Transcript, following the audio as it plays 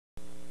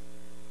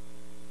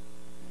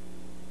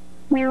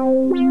This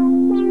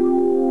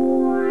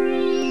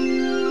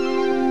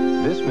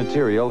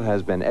material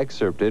has been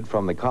excerpted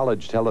from the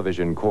college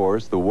television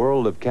course, The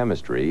World of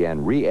Chemistry,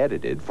 and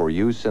re-edited for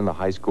use in the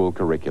high school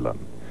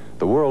curriculum.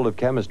 The World of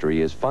Chemistry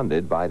is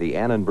funded by the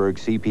Annenberg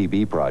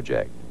CPB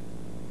project.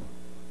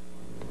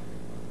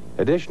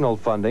 Additional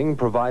funding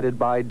provided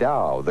by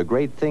Dow, the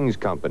Great Things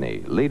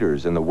Company,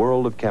 leaders in the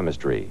world of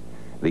chemistry,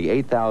 the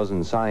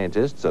 8,000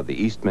 scientists of the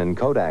Eastman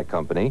Kodak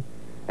Company,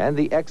 and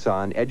the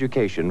EXXON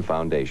Education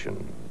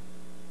Foundation.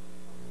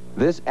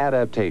 This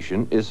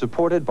adaptation is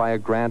supported by a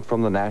grant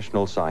from the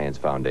National Science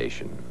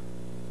Foundation.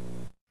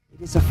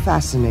 It is a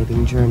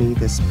fascinating journey,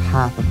 this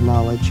path of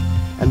knowledge,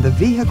 and the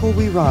vehicle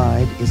we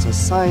ride is a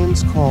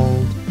science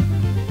called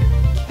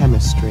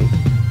chemistry.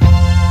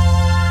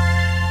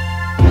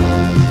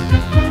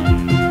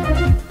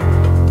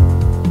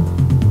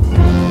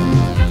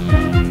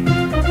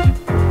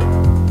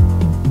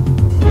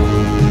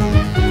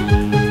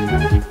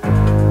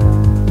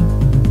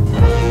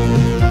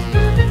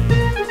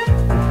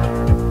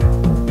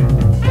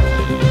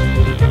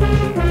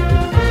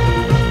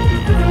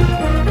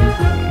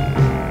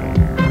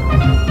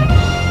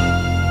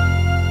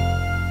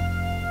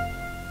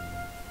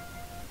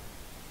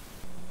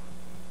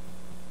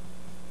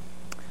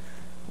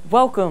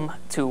 Welcome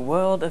to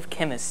World of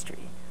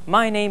Chemistry.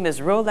 My name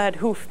is Roald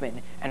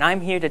Hoffman, and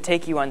I'm here to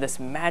take you on this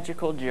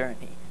magical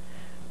journey.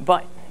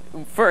 But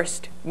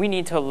first, we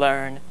need to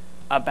learn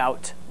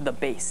about the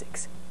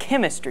basics.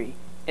 Chemistry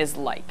is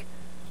like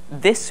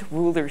this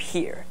ruler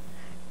here.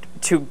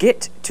 To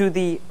get to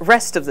the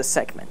rest of the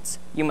segments,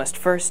 you must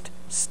first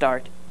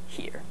start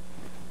here.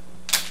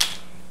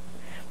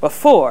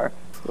 Before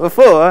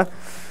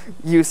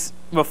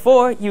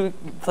you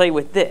play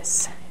with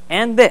this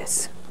and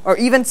this, or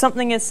even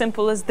something as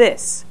simple as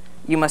this,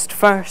 you must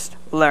first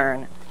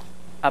learn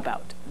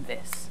about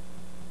this.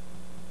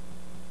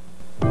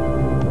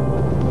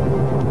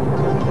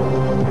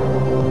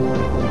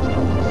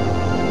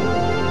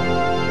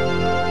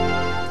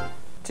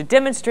 To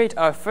demonstrate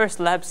our first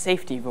lab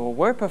safety rule,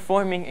 we're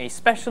performing a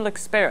special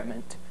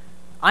experiment.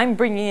 I'm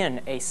bringing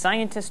in a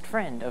scientist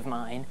friend of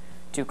mine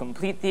to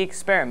complete the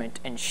experiment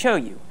and show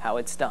you how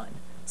it's done.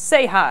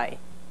 Say hi,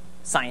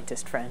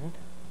 scientist friend.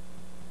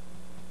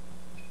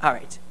 All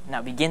right,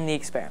 now begin the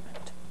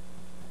experiment.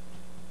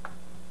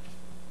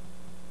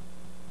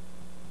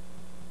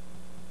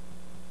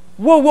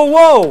 Whoa, whoa,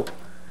 whoa!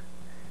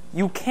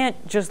 You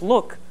can't just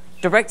look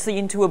directly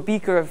into a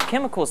beaker of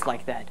chemicals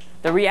like that.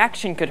 The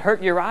reaction could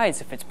hurt your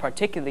eyes if it's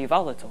particularly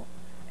volatile.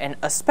 And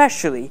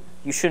especially,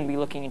 you shouldn't be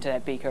looking into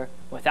that beaker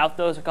without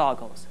those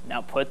goggles.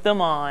 Now put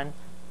them on.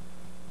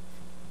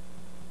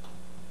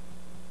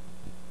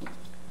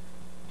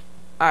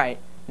 All right,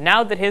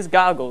 now that his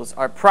goggles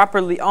are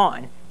properly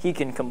on, he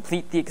can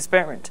complete the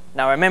experiment.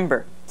 Now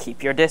remember,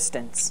 keep your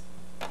distance.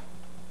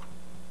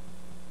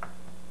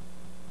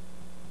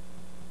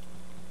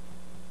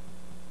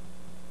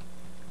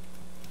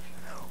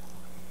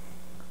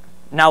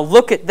 Now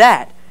look at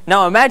that.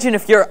 Now imagine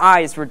if your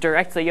eyes were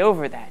directly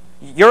over that.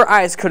 Your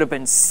eyes could have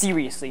been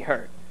seriously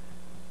hurt.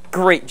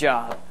 Great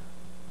job.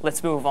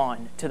 Let's move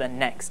on to the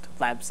next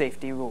lab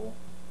safety rule.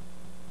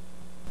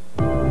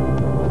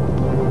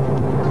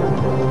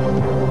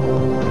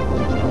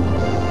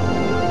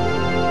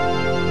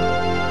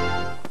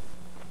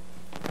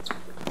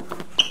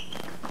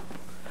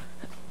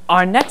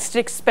 Our next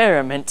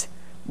experiment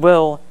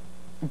will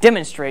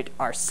demonstrate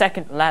our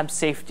second lab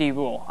safety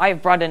rule. I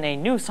have brought in a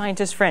new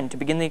scientist friend to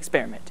begin the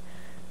experiment.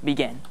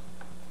 Begin.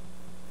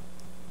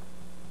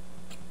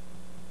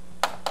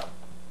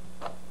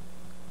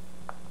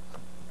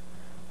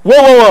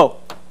 Whoa, whoa, whoa!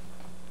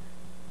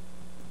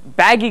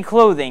 Baggy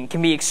clothing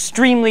can be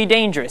extremely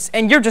dangerous,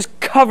 and you're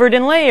just covered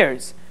in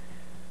layers.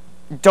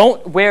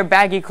 Don't wear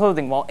baggy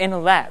clothing while in a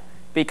lab,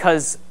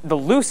 because the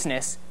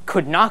looseness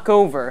could knock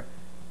over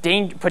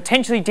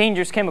potentially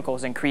dangerous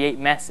chemicals and create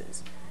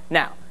messes.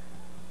 Now,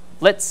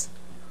 let's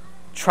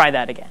try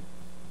that again.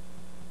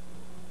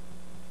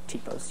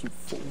 T-pose, you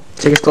fool.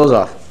 Take his clothes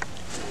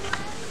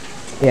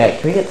off. Yeah,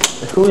 can we get...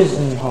 Who is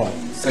in the hallway?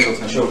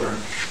 Singleton. Children.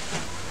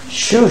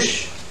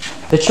 Shush!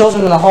 The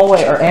children in the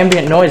hallway are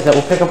ambient noise that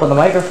will pick up on the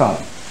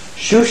microphone.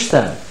 Shush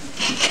them.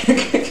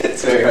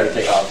 It's very hard to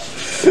take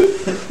off.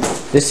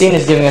 This scene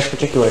is giving us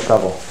particular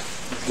trouble.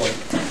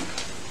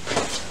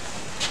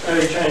 Are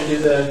you trying to do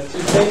the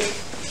toothpaste?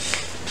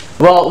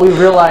 Well, we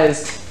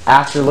realized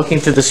after looking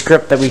through the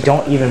script that we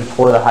don't even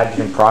pour the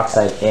hydrogen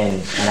peroxide in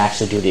and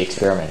actually do the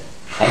experiment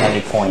at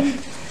any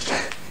point.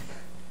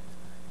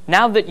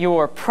 Now that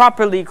you're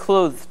properly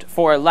clothed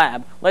for a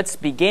lab, let's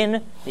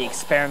begin the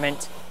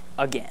experiment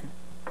again.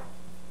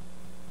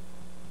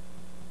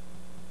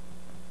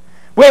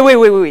 Wait.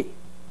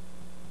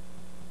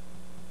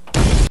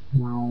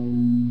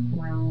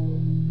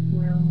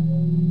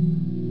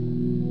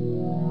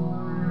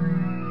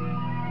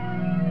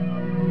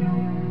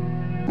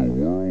 The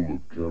World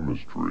of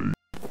Chemistry.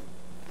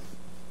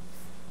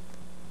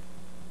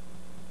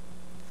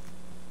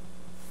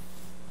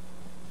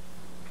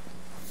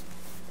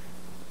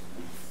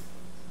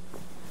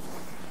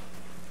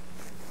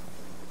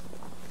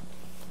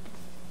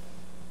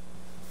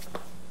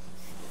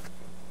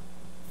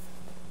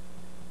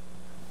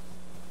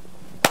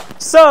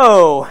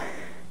 So,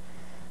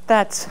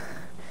 that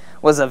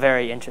was a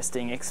very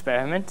interesting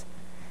experiment.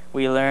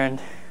 We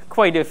learned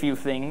quite a few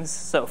things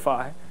so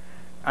far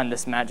on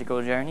this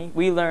magical journey.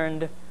 We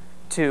learned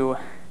to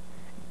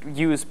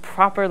use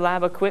proper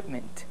lab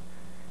equipment.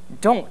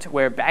 Don't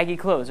wear baggy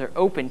clothes or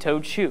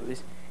open-toed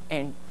shoes.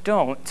 And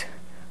don't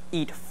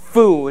eat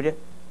food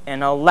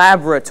in a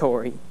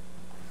laboratory.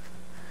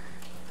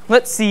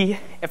 Let's see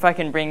if I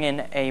can bring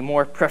in a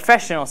more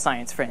professional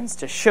science friends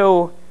to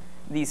show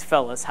these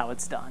fellas how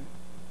it's done.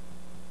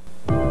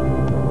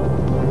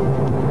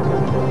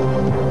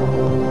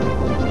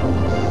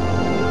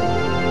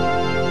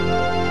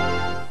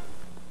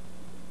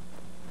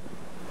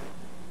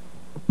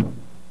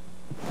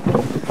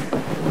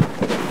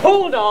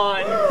 Hold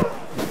on!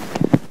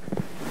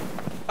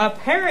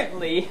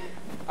 Apparently,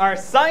 our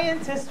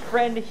scientist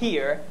friend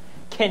here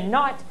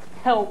cannot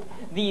help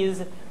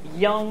these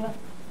young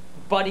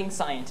budding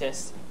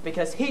scientists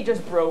because he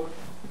just broke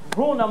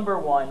rule number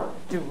 1,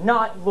 do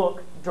not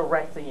look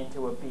directly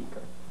into a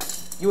beaker.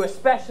 You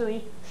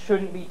especially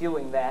shouldn't be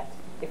doing that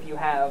if you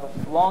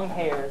have long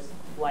hairs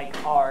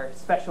like our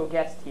special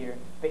guest here,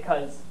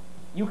 because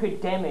you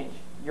could damage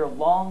your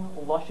long,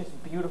 luscious,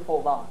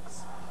 beautiful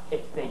locks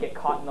if they get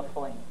caught in the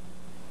flame.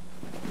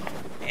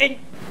 And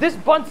this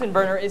Bunsen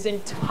burner is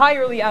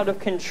entirely out of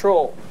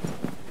control.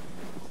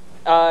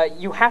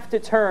 You have to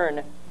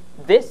turn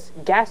this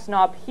gas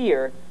knob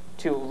here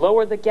to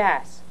lower the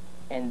gas,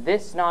 and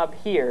this knob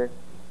here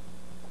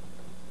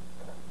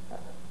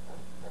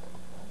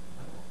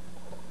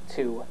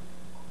to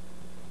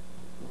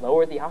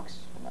lower the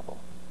oxygen level.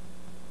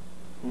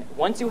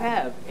 Once you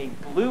have a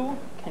blue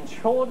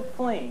controlled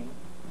flame,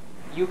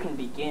 you can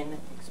begin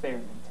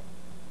experimenting.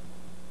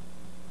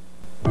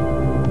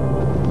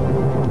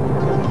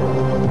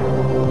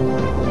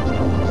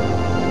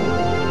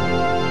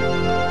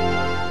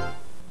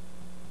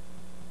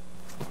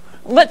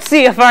 Let's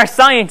see if our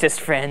scientist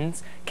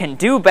friends can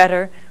do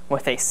better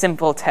with a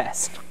simple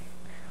test.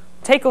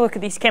 Take a look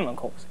at these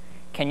chemicals.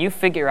 Can you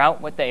figure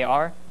out what they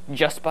are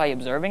just by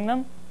observing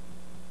them?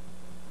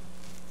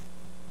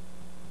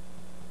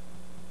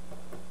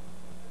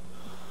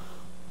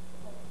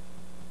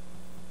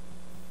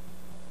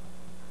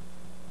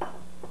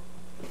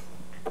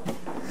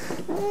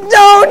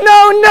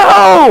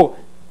 No!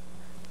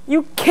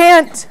 You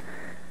can't.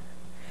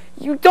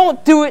 You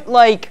don't do it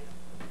like...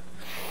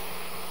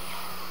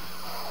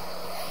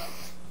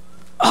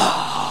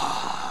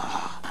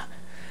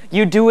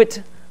 You do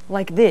it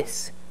like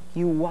this.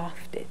 You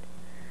waft it.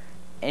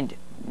 And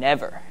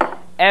never,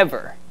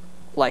 ever,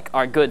 like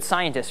our good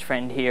scientist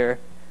friend here,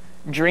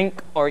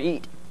 drink or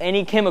eat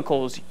any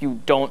chemicals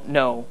you don't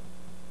know.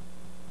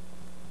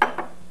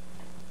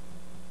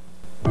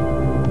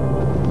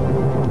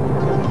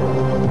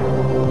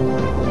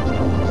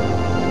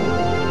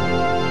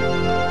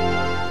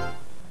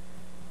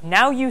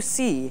 Now you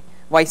see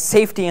why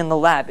safety in the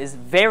lab is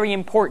very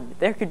important.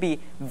 There could be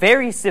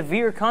very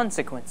severe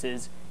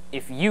consequences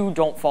if you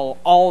don't follow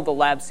all the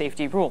lab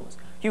safety rules.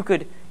 You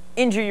could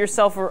injure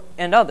yourself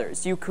and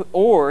others. You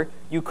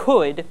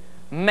could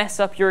mess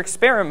up your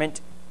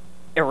experiment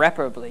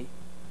irreparably.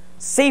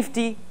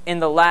 Safety in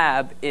the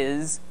lab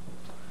is...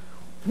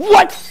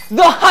 What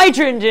the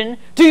hydrogen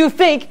do you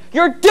think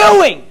you're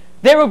doing?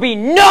 There will be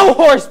no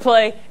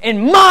horseplay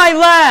in my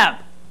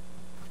lab!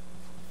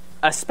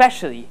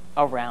 Especially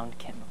around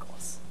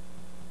chemicals.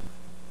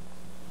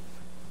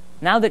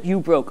 Now that you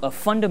broke a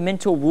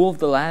fundamental rule of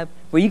the lab,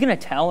 were you going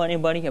to tell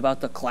anybody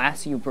about the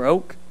glass you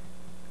broke?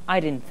 I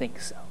didn't think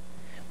so.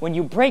 When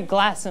you break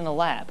glass in the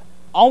lab,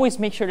 always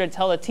make sure to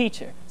tell a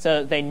teacher so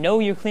that they know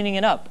you're cleaning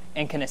it up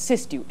and can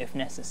assist you if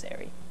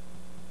necessary.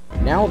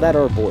 Now that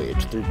our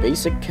voyage through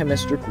basic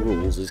chemistric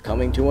rules is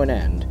coming to an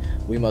end,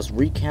 we must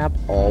recap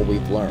all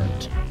we've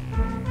learned.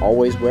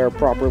 Always wear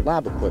proper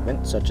lab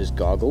equipment such as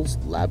goggles,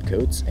 lab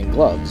coats, and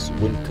gloves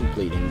when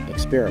completing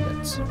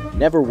experiments.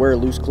 Never wear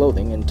loose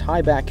clothing and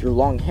tie back your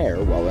long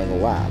hair while in the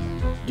lab.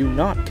 Do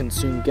not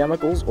consume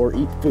chemicals or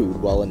eat food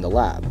while in the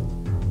lab.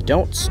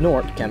 Don't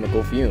snort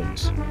chemical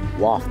fumes.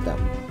 Waft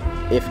them.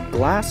 If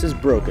glass is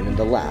broken in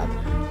the lab,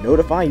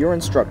 notify your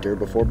instructor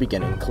before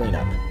beginning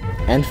cleanup.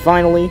 And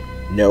finally,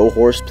 no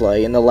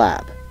horseplay in the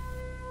lab.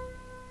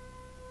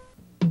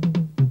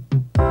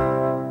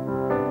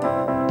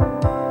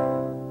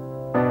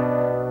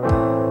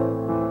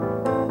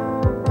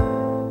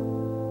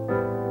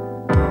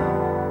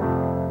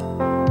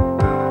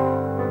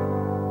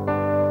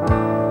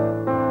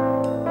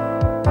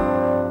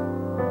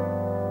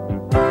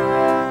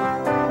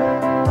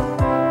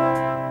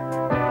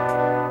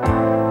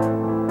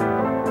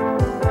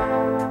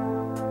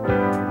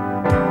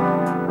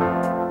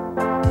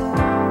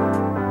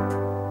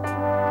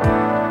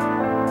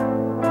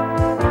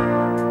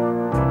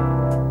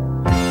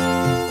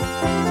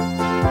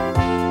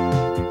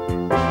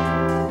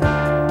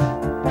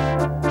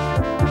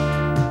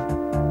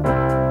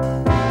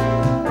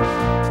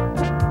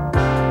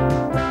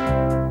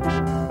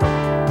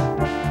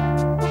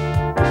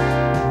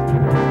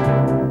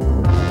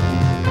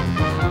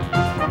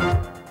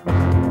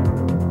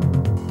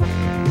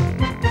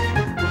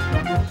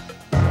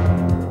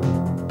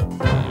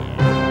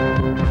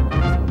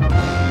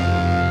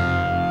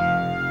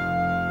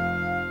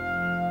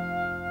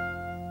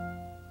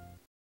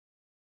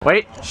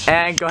 Wait,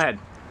 and go ahead.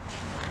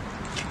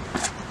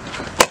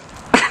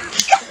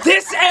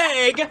 This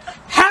egg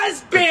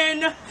has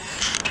been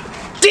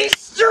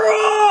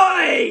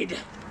destroyed!